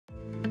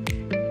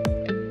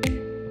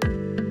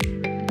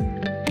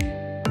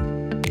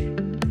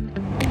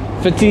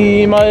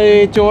Whiti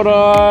mai te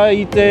ora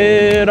I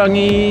te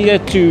rangi e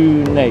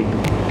tū nei.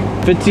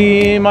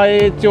 Whiti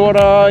mai te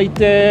ora I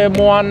te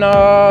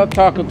moana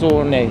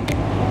takato nei.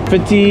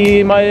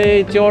 Whiti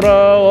mai te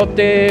ora o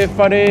te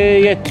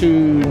whare e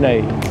tū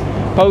nei.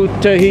 Pau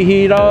te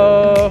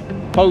hihira,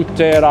 pau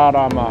te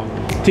rarama.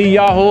 Ti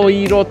aho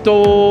I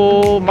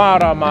roto,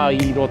 marama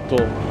I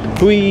roto.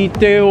 Hui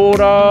te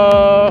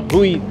ora,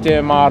 hui te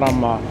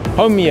marama.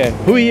 Haumie,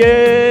 hui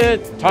e,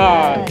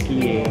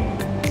 tāki e.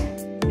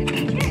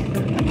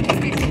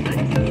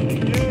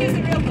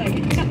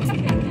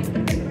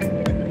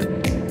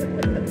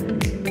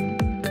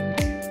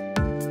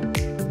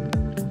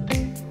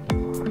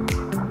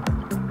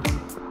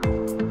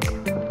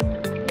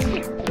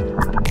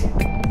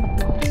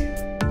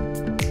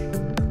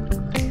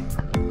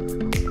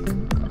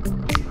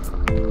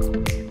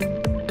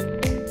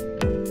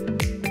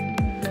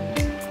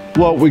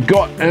 Well, we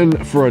got in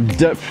for a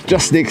dip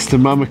just next to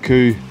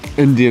Mamaku,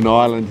 Indian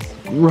Island.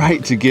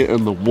 Great to get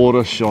in the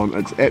water, Sean.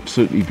 It's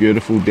absolutely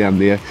beautiful down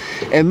there.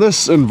 And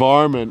this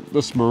environment,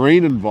 this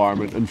marine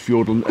environment in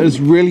Fiordland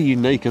is really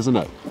unique, isn't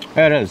it?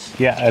 It is,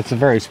 yeah. It's a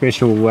very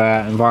special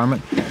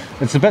environment.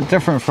 It's a bit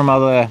different from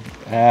other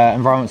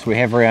environments we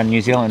have around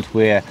New Zealand,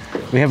 where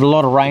we have a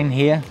lot of rain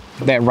here.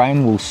 That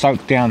rain will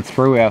soak down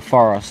through our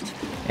forest,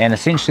 and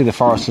essentially the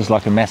forest is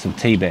like a massive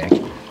tea bag.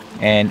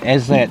 And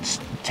as that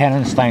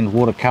tannin stained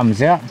water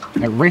comes out,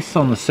 it rests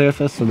on the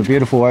surface of the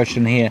beautiful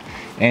ocean here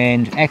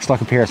and acts like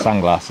a pair of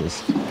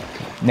sunglasses.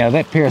 Now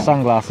that pair of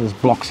sunglasses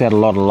blocks out a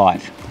lot of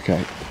light.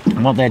 Okay.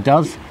 And what that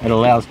does, it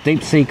allows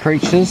deep sea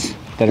creatures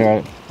that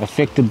are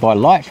affected by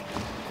light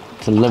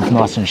to live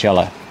nice and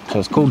shallow. So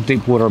it's called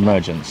deep water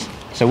emergence.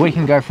 So we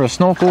can go for a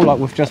snorkel like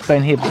we've just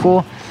been here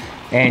before,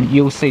 and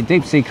you'll see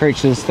deep sea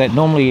creatures that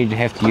normally you'd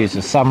have to use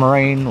a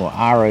submarine or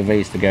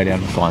ROVs to go down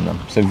to find them.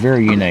 So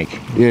very unique.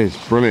 Yes,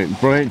 brilliant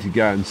to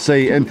go and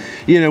see. And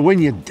you know, when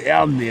you're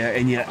down there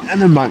and you're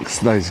in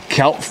amongst those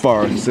kelp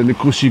forests, and of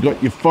course you've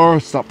got your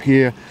forests up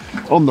here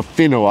on the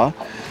whenua,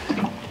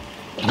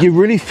 you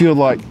really feel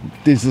like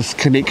there's this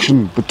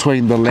connection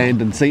between the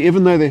land and sea,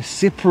 even though they're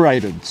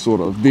separated,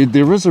 sort of.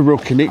 There is a real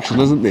connection,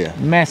 isn't there?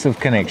 Massive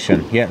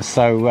connection, yeah.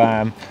 So,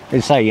 as I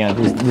say, you know,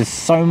 there's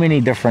so many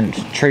different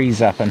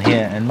trees up in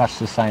here, and much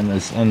the same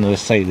as in the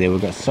sea there.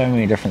 We've got so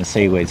many different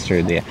seaweeds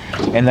through there,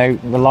 and they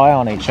rely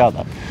on each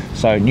other.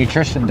 So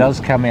nutrition does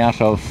come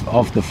out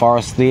of the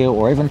forest there,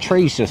 or even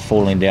trees just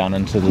falling down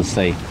into the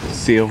sea.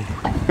 Seal.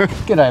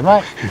 G'day,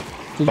 mate.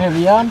 Did you have a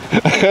yarn?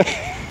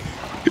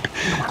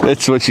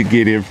 That's what you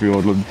get in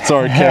Fiordland.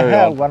 Sorry, carry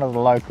on. One of the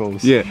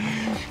locals. Yeah.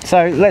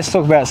 So let's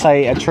talk about,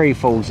 say, a tree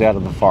falls out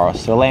of the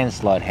forest, a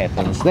landslide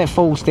happens, that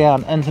falls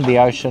down into the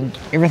ocean,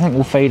 everything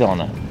will feed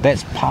on it.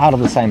 That's part of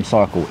the same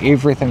cycle.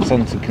 Everything's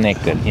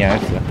interconnected. You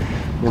know,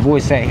 we've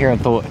always sat here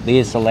and thought,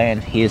 there's the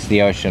land, here's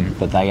the ocean,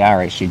 but they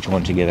are actually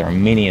joined together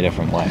in many a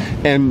different way.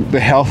 And the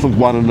health of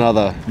one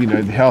another, you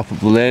know, the health of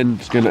the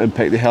land is going to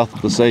impact the health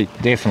of the sea.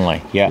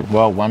 Definitely, yeah.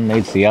 Well, one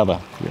needs the other.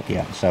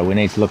 Yeah. So we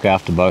need to look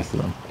after both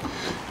of them.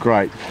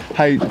 Great.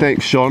 Hey,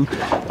 thanks, Sean.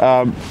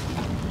 I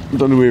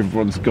don't know where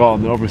everyone's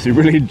gone. They're obviously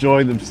really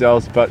enjoying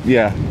themselves, but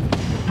yeah,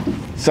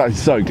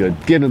 so good.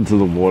 Get into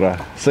the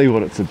water, see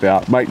what it's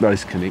about, make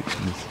those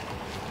connections.